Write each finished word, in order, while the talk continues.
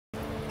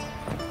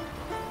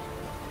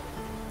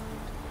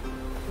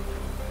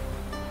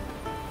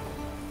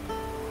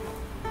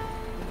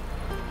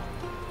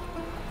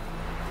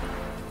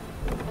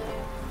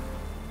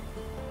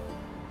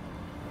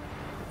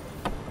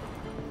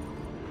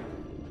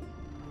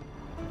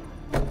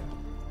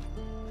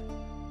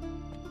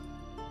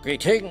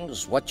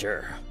Greetings,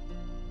 Watcher.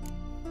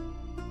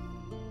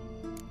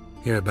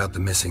 Hear about the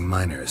missing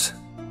miners.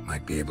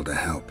 Might be able to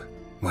help.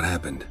 What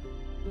happened?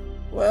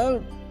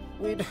 Well,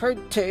 we'd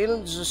heard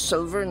tales of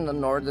silver in the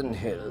northern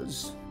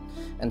hills,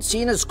 and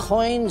seen as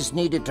coins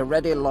needed to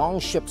ready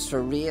longships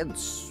for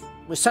raids,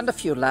 we sent a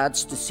few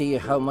lads to see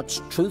how much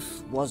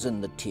truth was in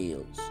the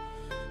tales.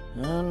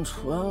 And,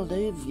 well,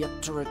 they've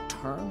yet to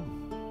return.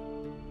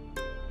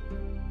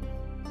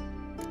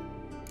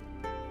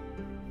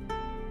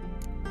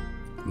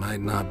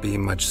 Might not be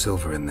much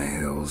silver in the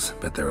hills,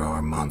 but there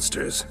are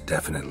monsters,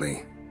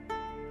 definitely.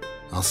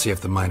 I'll see if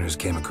the miners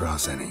came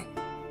across any.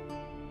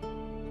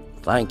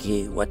 Thank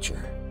ye,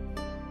 Watcher.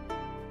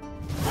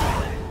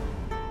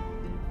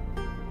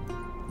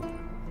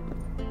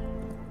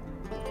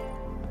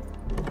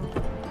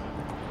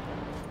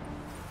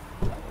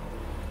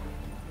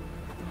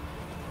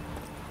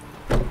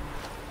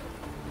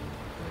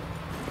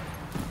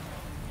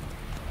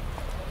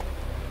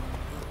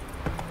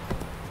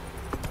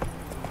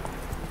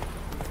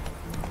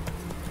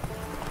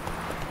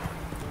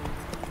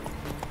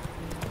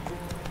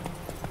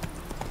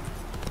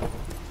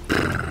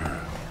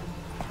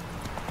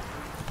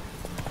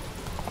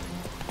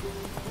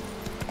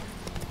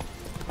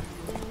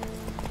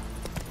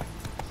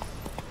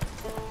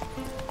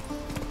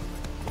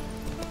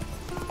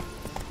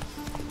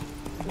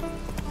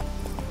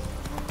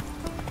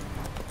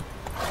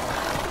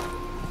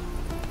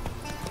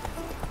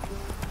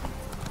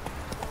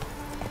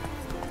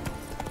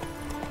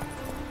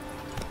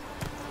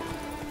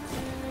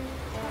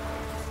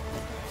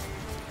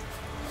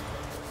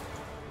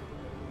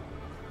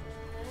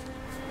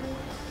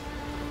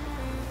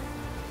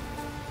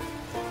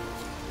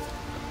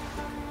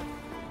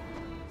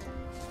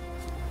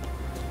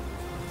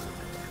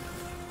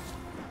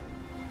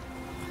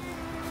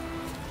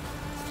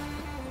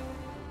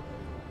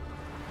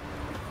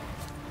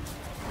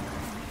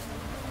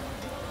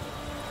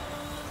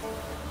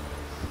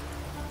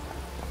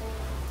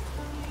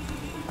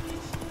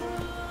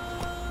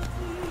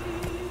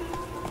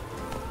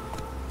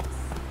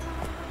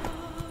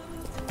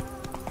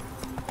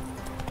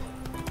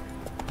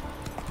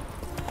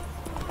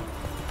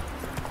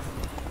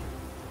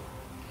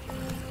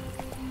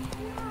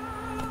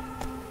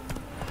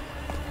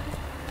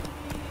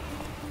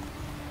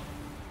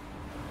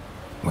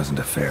 Wasn't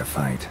a fair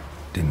fight.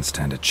 Didn't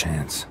stand a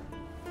chance.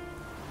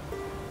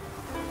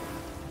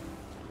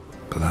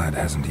 Blood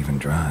hasn't even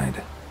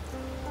dried.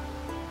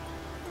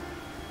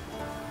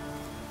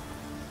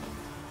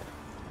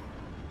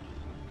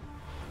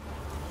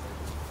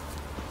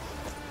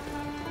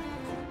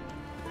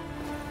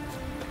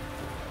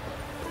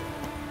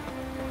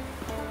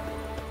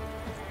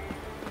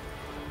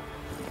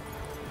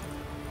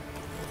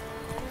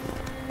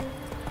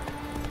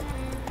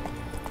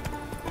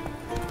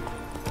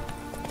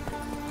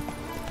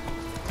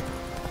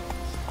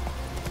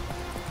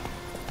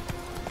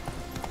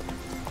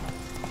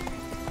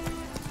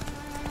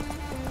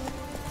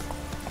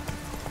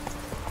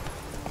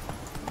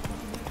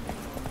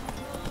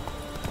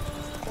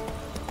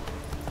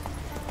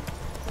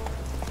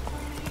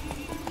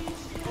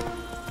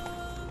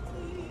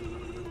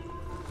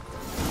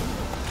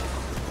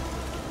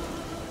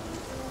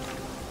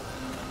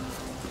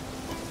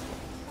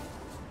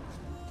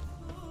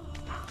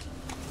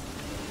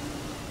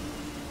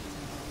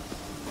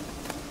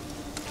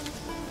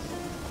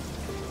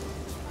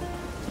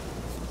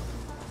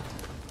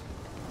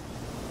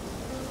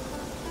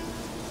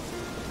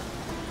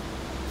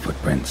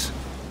 Footprints.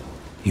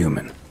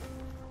 Human.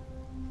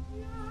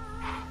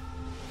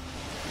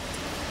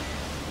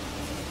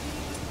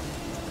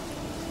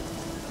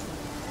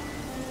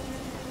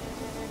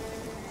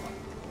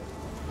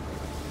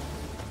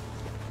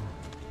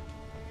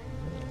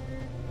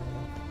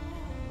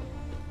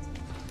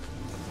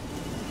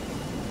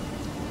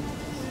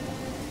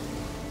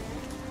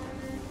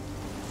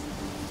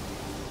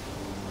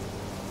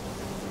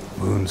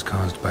 Wounds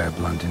caused by a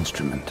blunt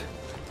instrument.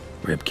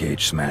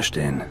 Ribcage smashed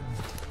in.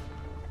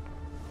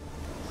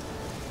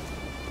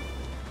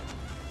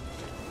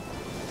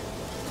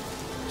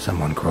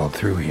 Someone crawled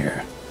through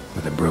here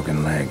with a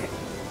broken leg.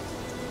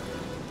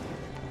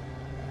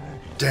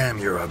 Damn,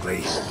 you're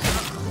ugly.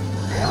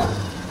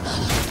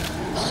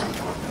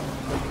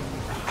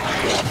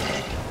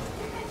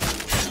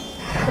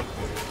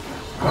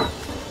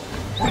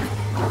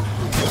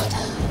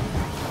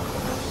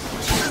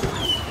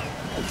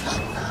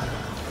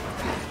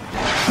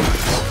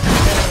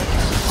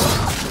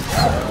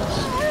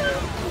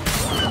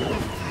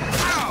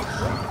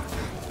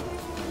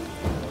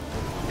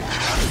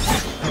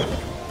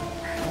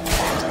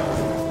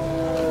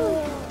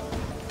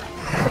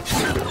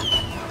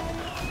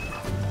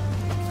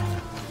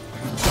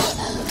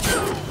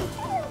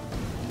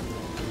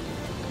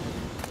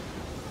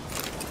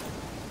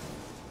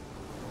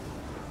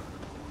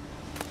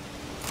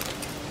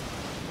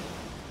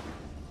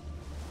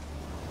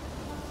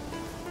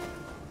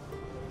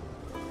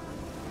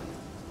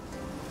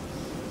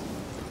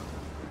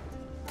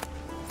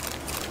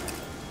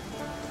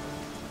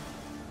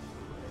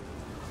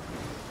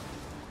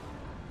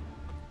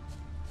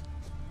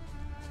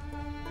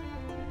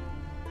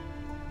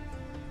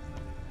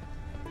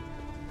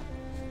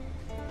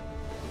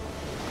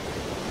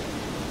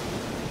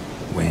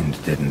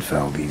 wind didn't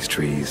fell these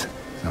trees.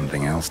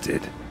 Something else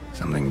did.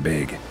 Something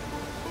big.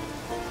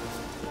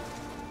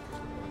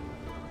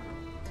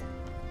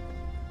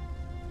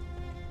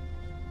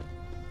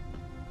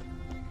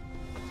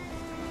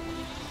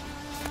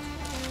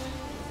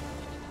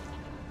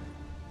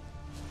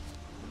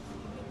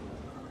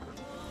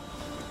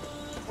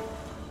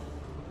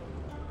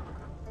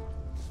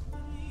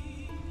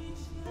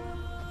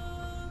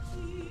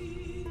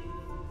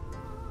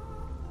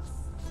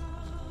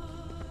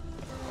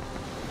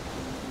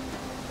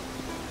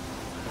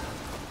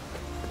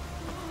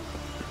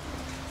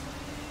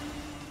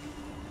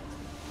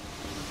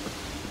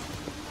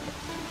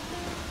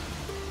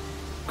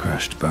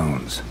 Crushed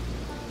bones.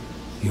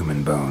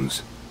 Human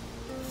bones.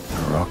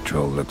 A rock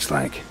troll looks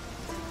like.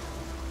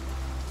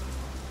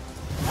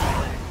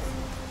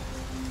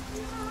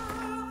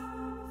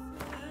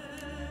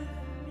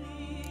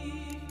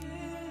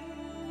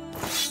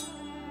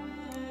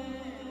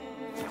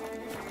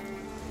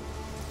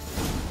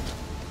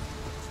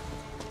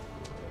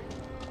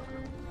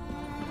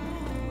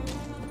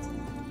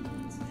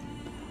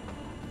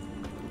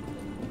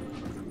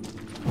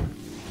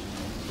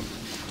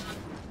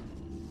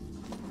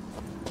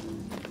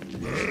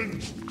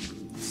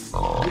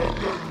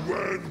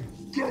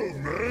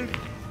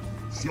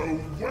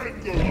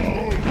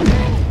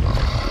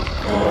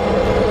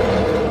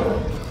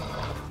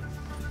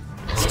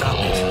 Stop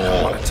it,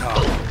 I want to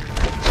talk.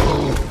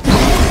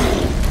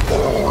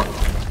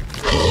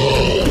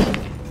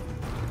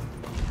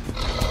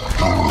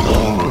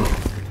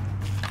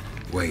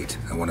 Wait,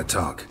 I want to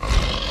talk.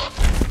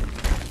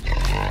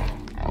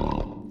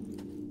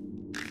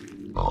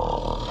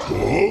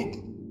 Talk?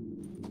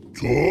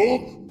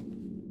 Talk?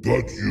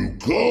 But you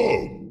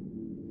can't.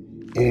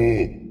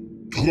 Or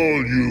call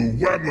you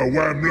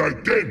wham-a-wham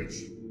like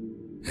this?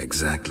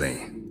 Exactly.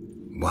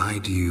 Why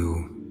do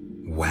you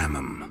wham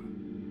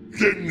 'em?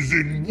 Them's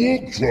in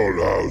Walk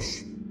Troll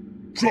House.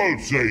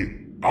 Trolls say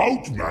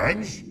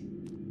outmans,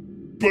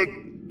 but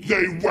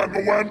they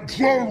wham-a-wham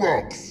troll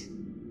rocks.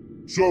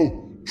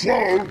 So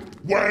troll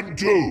wham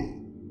too.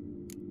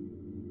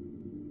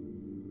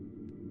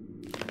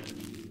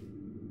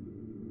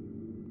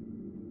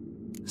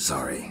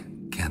 Sorry,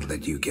 can't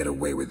let you get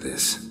away with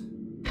this.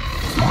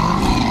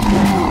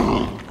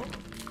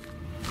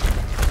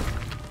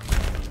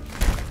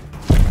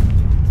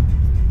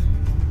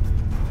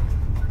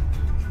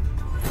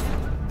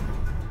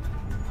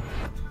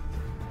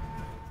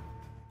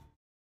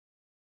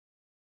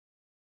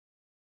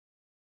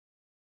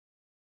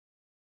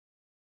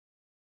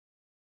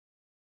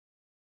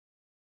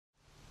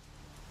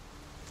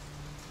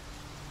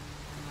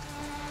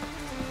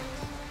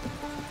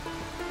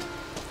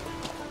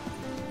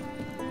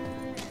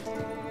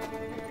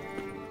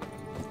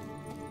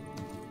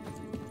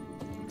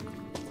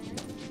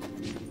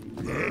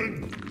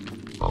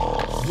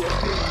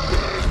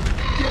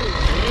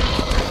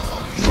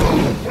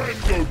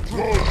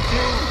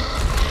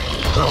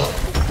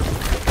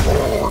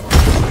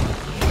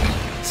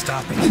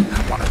 Stop it,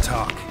 I want to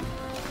talk.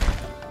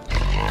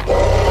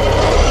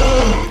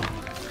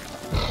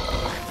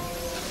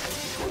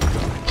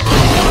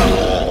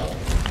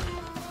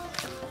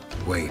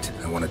 Wait,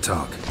 I want to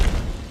talk.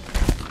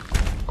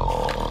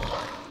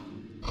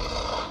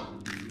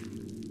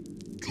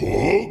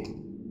 Talk?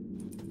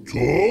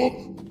 Talk?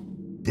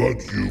 But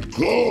you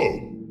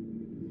can't.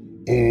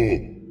 Or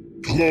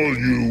call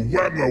you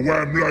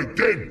wham-a-wham like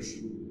this?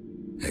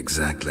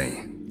 Exactly.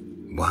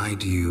 Why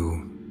do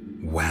you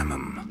wham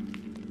 'em?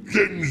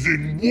 Them's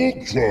in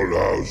Walk Troll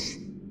House.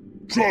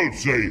 Trolls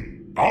say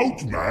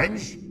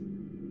outmans,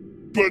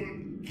 but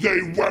they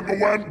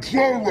wham-a-wham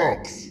troll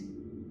rocks.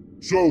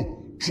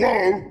 So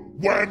troll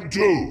wham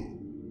too.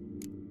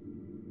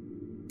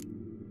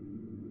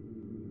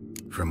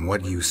 From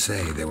what you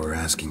say, they were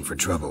asking for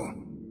trouble.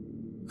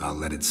 I'll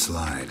let it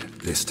slide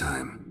this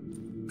time.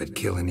 But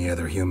kill any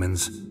other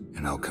humans,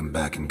 and I'll come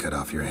back and cut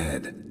off your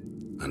head.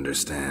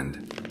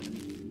 Understand?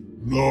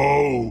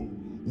 No.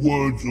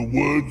 Words are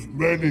words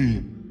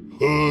many.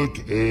 Hurt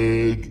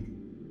head.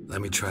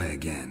 Let me try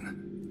again.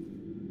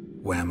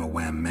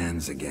 Wham-a-wham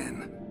mans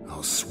again.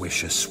 I'll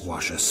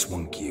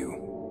swish-a-swash-a-swunk you.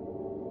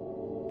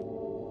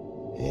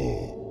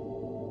 Oh.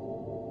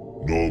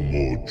 No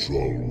more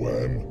troll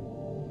wham.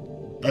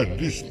 And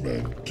this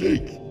man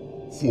take.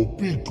 For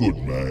be good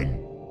man.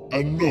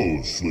 And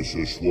no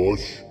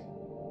swish-a-swash.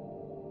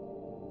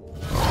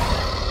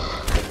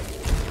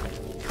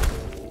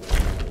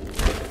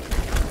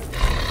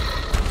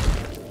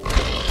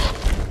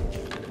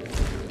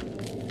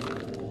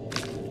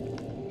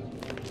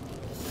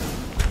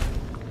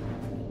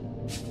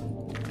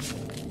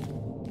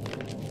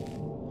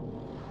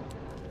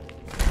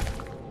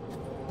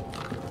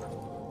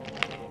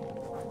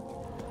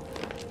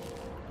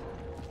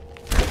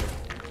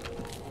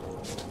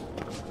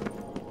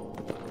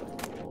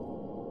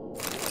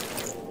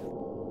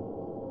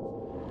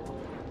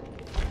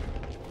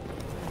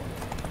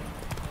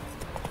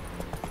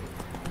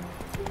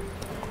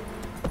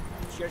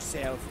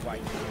 Yourself,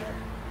 white bear.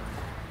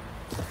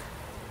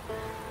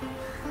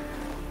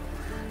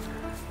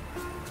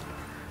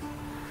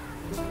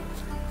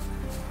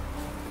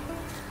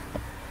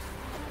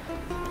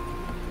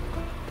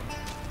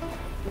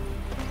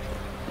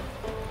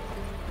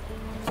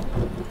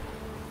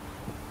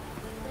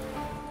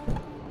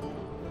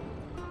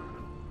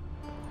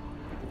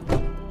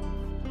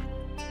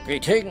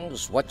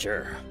 Greetings,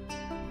 Watcher.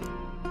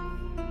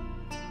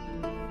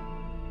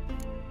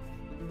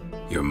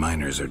 Your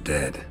miners are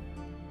dead.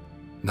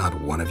 Not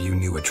one of you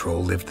knew a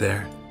troll lived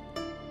there?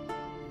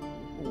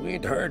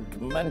 We'd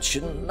heard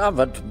mention of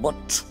it,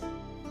 but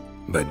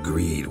But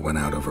greed won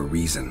out over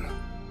reason.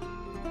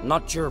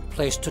 not your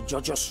place to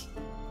judge us.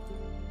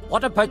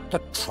 What about the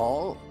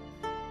troll?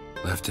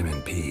 Left him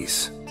in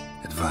peace.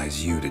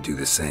 Advise you to do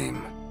the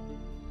same.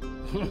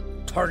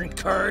 Turned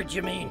coward,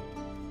 you mean?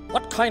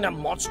 What kind of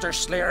monster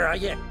slayer are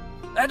you?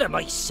 Out of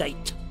my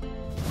sight.